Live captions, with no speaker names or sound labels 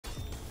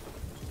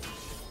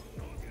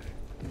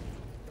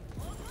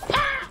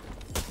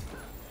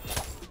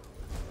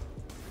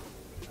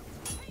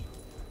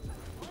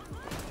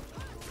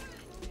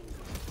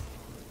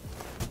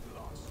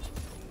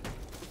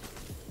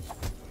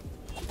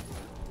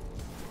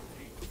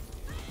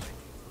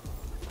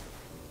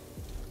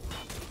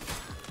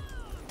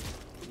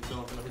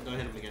Don't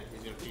hit him again.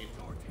 He's gonna feed.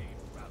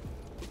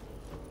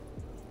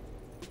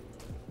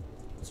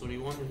 That's what he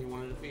wanted. He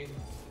wanted to feed.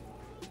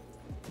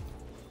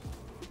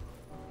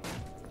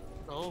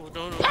 No,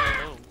 no, no,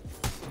 no.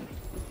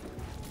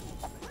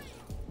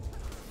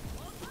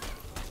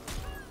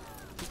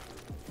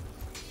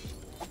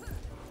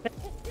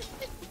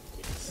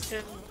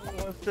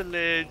 What's the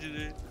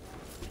ledge?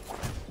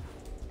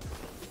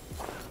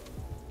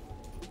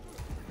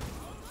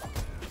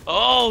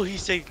 Oh, he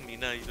saved me.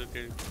 Now he's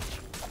okay.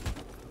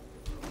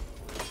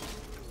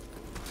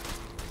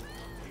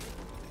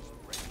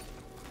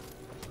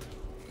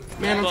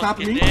 Man on top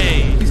of me.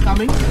 Hey. He's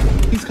coming.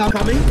 He's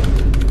coming.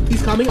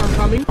 He's coming. I'm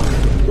coming.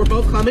 We're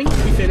both coming.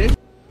 We finished.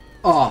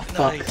 Oh,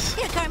 fuck. Nice.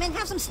 Here, Carmen,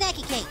 have some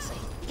snacky cakes.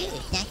 Here,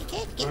 snacky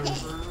cake, get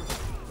that.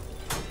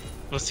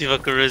 Let's see if I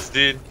can rest,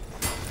 dude.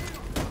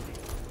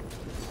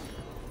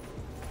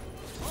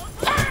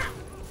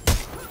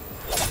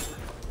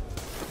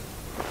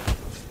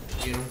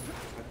 Get him.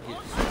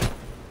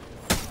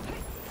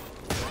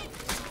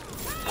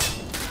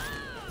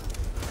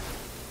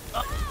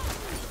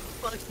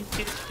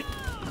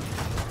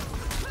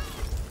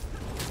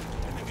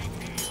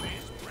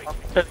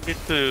 I'm trying to get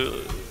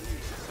to.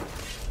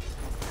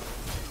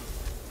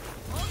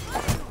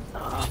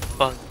 Ah,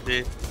 fuck,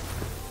 dude.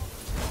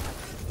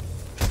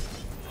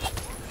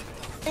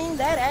 Bring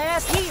that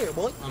ass here,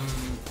 boy.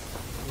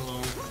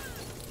 Alone.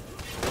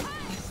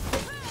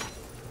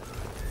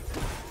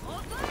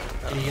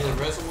 Can you get the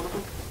rest of one of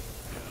them?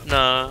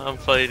 Nah, I'm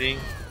fighting.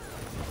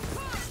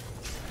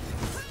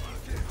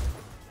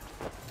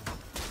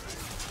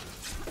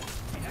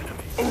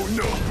 Oh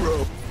no,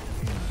 bro.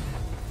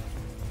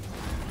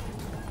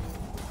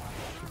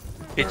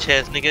 Bitch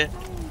ass nigga.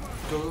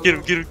 Get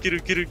him, get him, get him,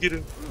 get him, get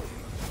him.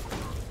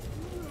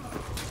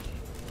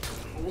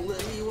 Won't let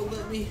me, won't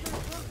let me.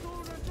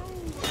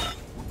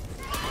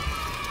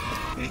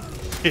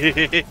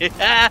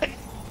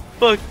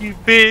 Fuck you,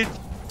 bitch.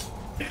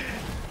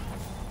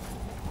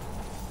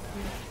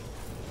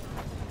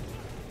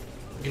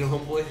 Get him,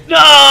 homeboy.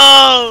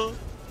 No!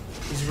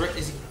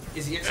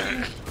 Is he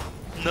executed?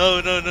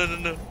 No, no, no, no,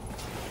 no.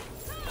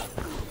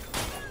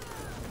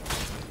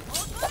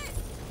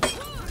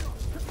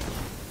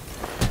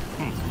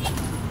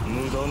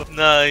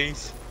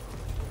 Nice.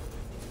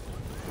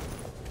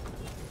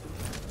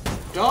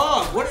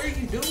 Dog, what are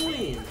you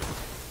doing?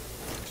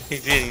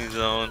 He's in his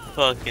own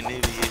fucking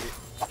idiot.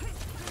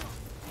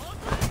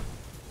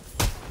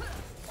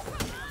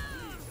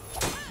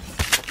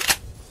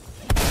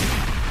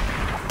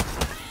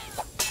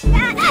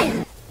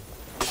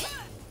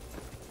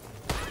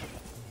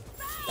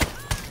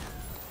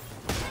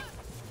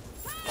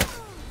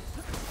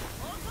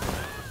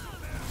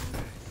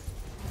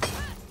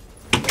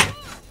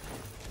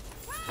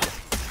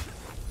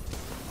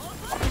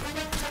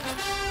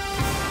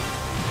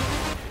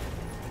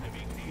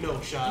 No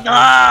shot.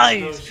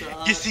 Nice! No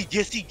shot. Gissy,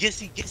 gissy,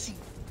 gissy, gissy.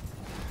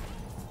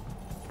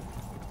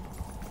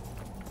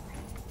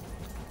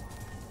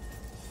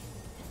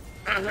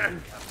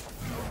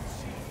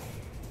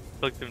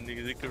 Fuck them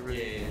niggas, they can run.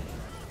 Yeah.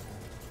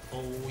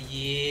 Oh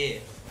yeah.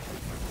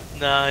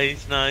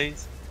 Nice,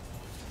 nice.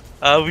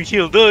 We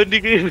healed up,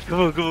 nigga. Come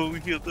on, come on, we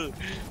healed up.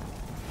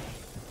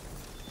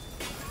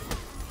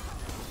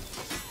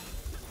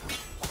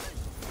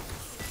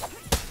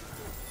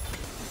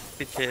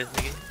 Bitch ass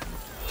nigga.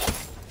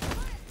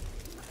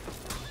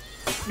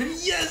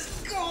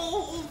 Yes, go!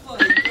 Oh my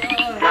god.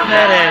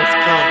 That ass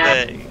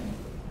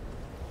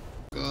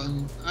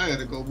comeback. I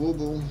gotta go boo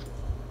boo.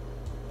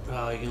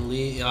 Oh, you can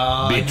leave.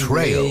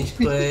 Betrayal. Rage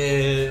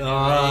quit. You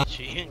ain't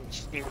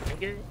shit,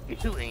 nigga.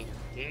 You ain't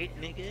shit,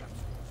 nigga.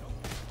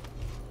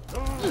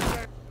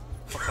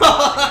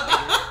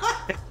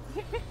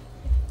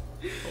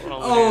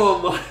 Oh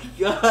my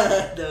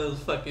god, that was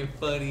fucking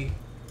funny.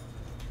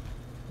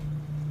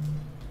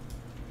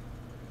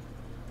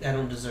 I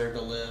don't deserve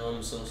to live.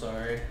 I'm so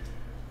sorry.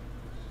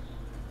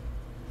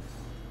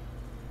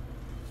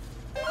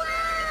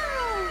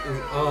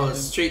 Oh,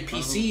 it's straight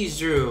PCs,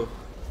 Drew.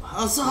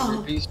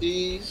 Awesome.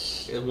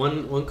 PCs. Yeah,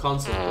 one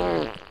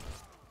console.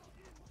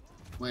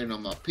 Waiting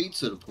on my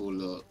pizza to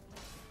pull up.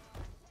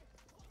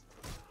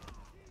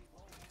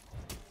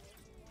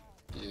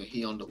 Yeah,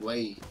 he on the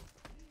way.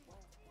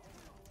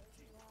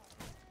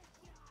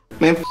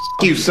 Man, f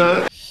you,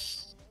 son.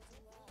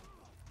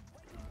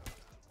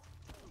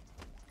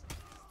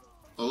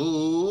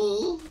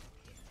 Oh.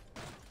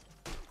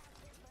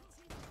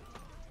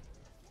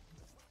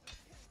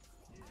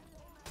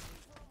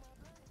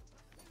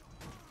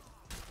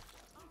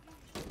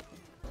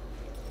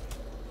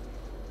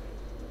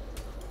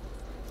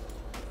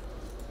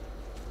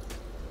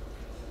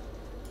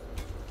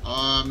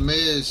 I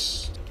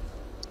missed.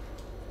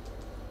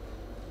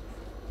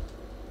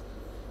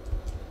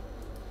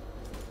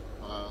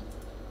 Wow.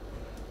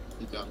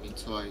 He got me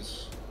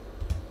twice.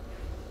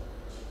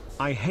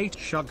 I hate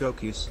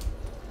Shugokis.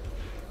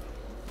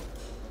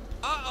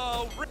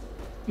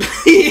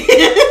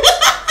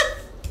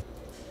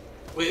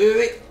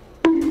 Wait.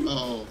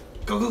 Oh.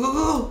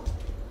 Go.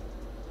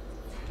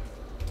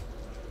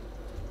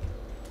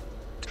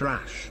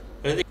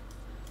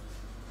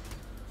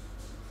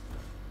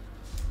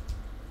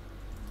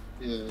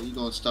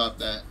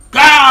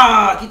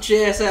 get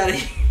your ass out of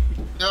here.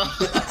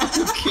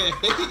 Okay.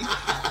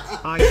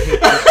 I hate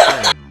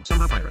this game.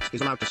 Somehow Pirate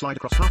is allowed to slide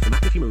across half the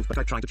map if you move, but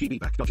I try to GB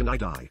back, dodge and I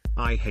die.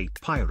 I hate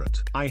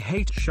Pirate. I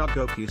hate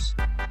Shugokis.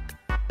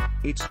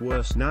 It's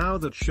worse now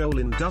that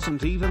Shaolin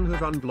doesn't even have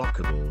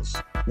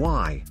unblockables.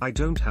 Why? I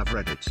don't have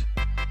Reddit.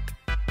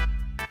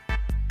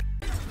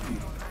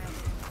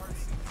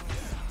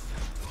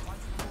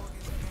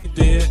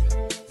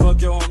 Dead.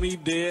 Fuck your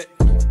homie dead.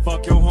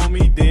 Fuck your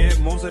homie dead.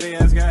 Most of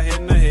their ass got hit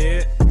in the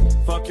head.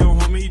 Fuck your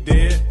homie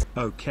dead.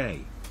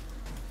 Okay.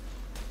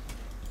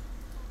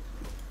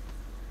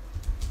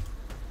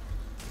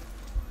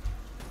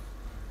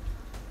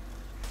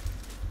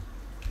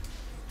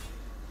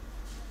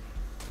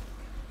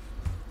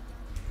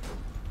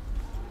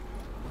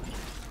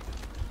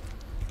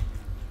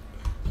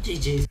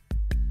 GG's.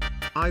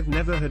 I've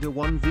never had a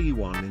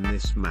 1v1 in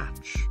this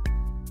match.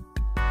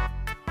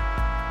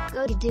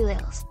 Go to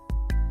duels.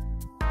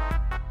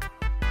 I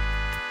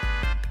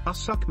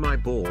suck my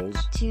balls.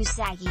 Too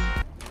saggy.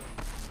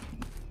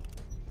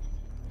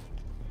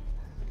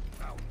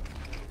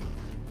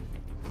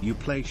 You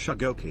play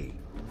Shugoki.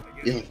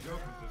 Yeah.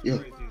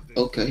 Yeah.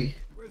 Okay.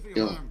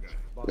 Yeah.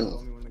 Yeah.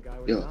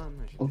 Yeah.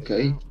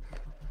 Okay.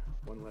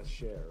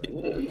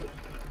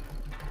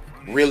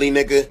 Really,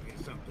 nigga?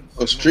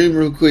 Oh, stream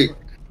real quick.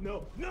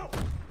 No, no.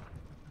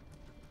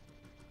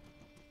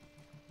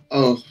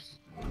 Oh.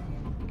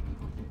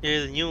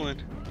 Here's a new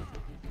one.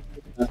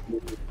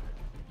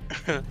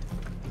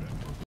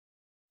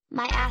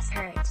 My ass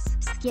hurts.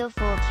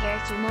 Skillful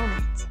character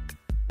moment.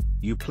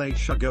 You play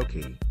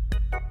Shugoki.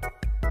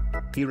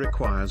 He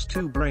requires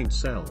 2 brain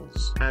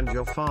cells, and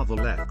your father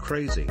left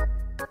crazy.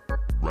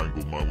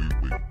 Wrangle my wee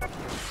wee.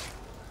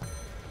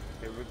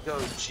 Here we go,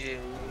 G.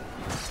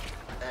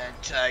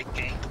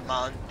 Anti-King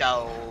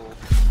Commando.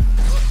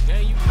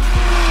 Damn,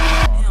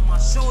 my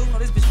show, you know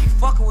this bitch be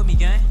fucking with me,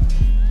 gang.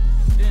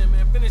 Damn,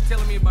 man, finish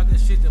telling me about that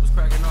shit that was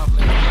cracking off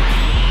last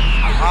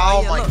night.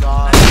 Oh my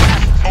god.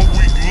 A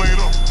week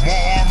later, my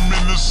arm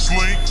in the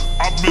sling.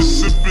 I've been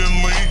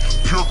sipping lean,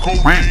 pure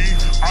codeine.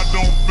 I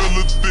don't feel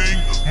a thing.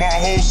 My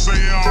whole say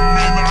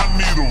I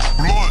need a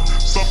blunt.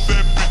 Suck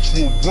that bitch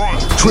will run.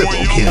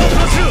 Triple kill.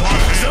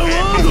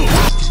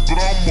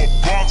 But I'm a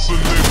boxer,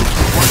 nigga.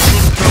 Like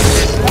some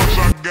Captain Crunch,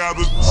 I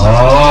gotta.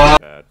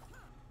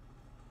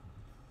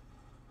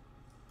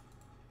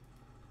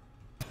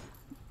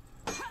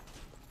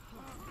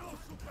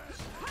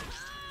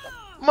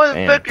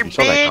 Motherfucking you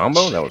saw that bitch.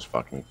 combo? That was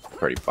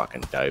pretty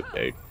fucking dope,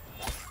 dude.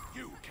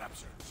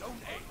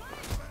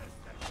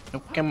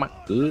 Okay, my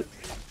good.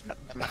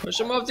 Push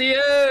him off the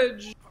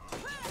edge.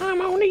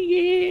 I'm on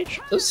the edge.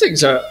 Those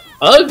things are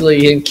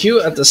ugly and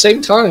cute at the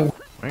same time.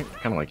 Right,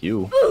 kind of like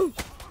you.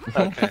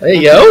 There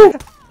you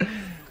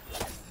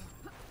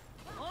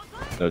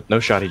go. No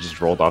shot. He just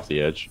rolled off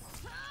the edge.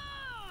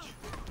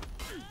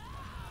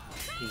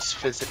 He's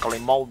physically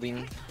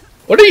molding.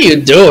 What are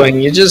you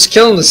doing? You're just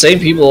killing the same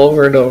people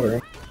over and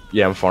over.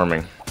 Yeah, I'm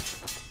farming.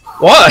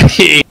 Why?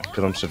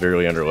 Because I'm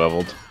severely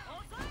underleveled.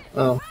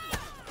 Oh.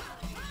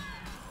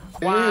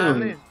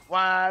 Wildin',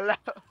 wild.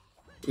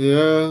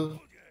 Yeah.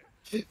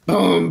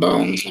 Boom,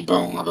 boom, boom,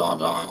 boom,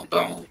 boom,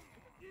 boom.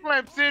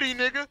 Flame City,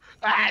 nigga.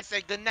 I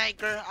say good night,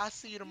 girl. I'll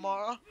see you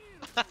tomorrow.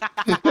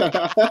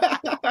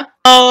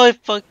 Oh, I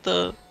fucked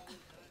up.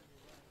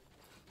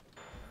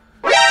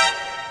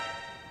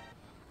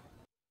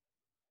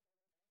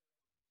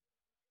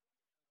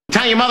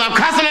 Tell your mother I'm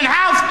cussing in the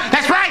house.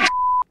 That's right.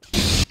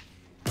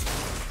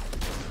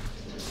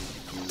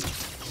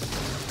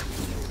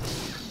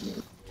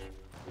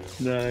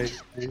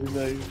 Nice,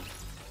 nice.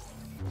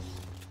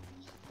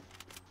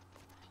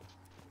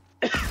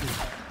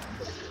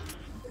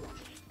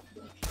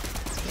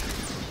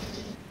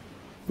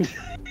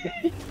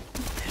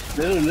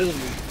 Little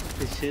bit.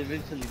 This shit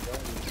eventually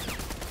dies.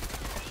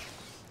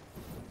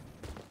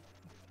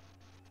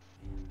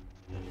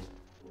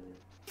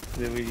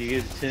 Then when you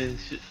get a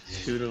chance,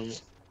 shoot him.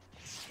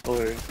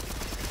 Or...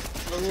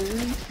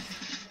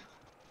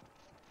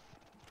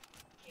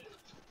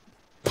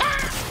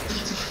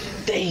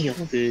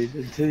 Damn, dude.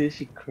 Until this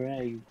shit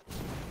cracked.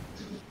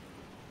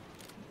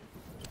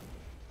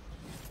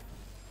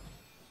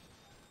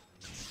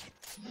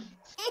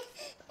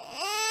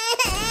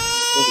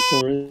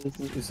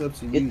 It's up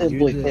to you. Get that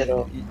boy head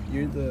off.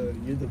 You're the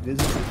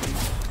visitor.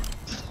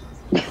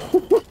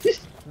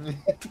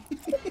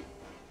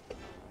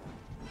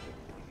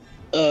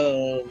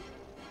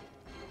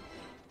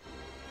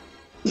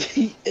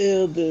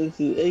 Elders,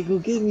 hey, go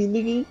get me,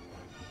 nigga.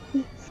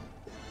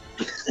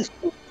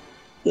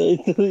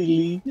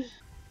 Totally.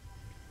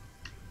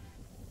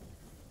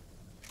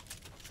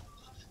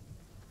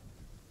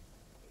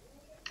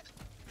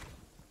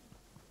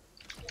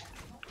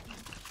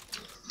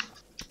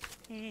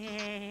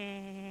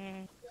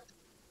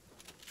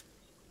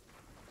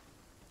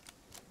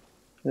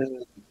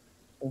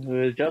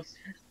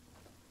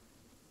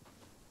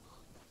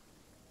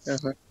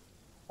 Just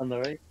on the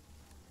right,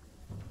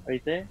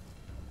 right there.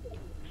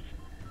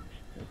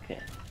 Okay,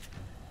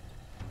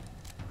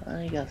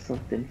 I got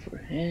something for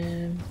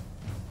him.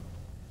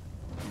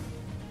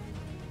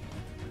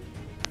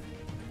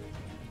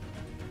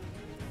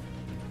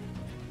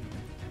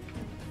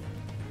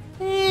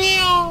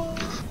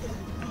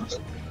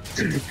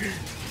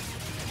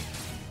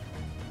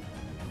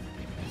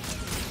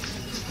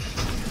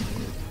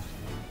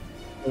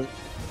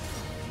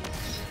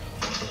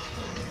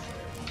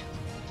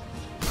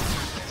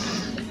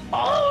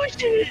 Oh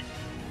shit!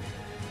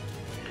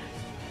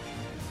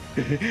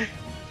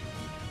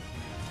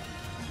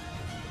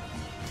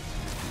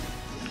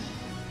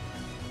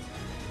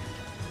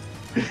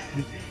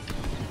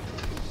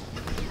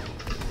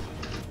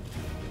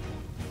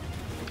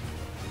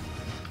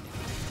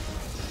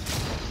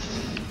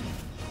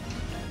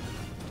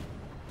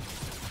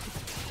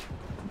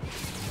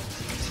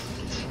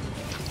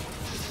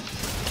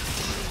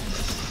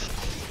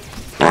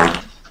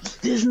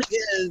 This nigga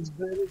is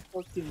very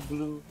fucking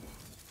blue.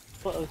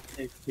 Fuck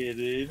that kid,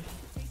 dude.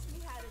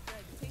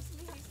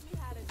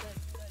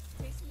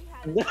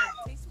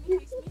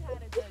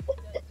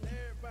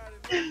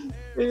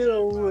 You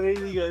know, way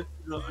you guys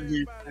know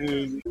you,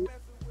 dude.